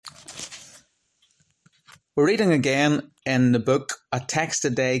We're reading again in the book, A Text a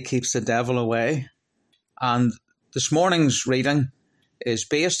Day Keeps the Devil Away. And this morning's reading is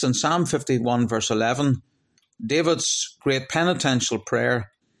based on Psalm 51 verse 11, David's great penitential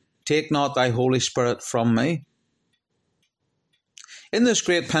prayer, "Take not thy Holy Spirit from me." In this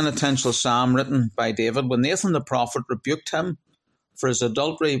great penitential psalm written by David, when Nathan the prophet rebuked him for his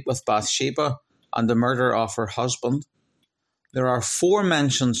adultery with Bathsheba and the murder of her husband, there are 4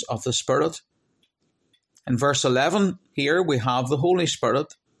 mentions of the Spirit. In verse 11, here we have the Holy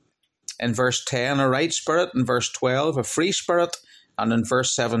Spirit. In verse 10, a right spirit. In verse 12, a free spirit. And in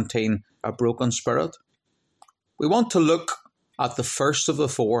verse 17, a broken spirit. We want to look at the first of the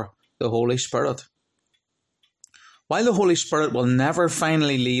 4, the Holy Spirit. While the Holy Spirit will never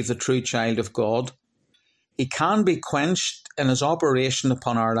finally leave the true child of God, he can be quenched in his operation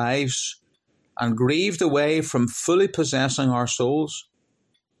upon our lives and grieved away from fully possessing our souls.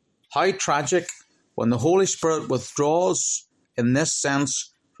 How tragic when the Holy Spirit withdraws in this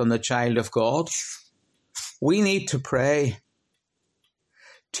sense from the child of God. We need to pray,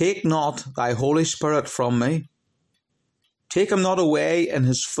 "Take not thy Holy Spirit from me." Take him not away in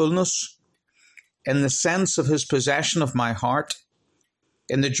his fullness, in the sense of his possession of my heart,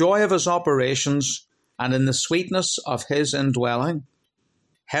 in the joy of his operations, and in the sweetness of his indwelling.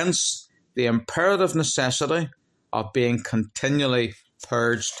 Hence the imperative necessity of being continually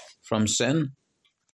purged from sin.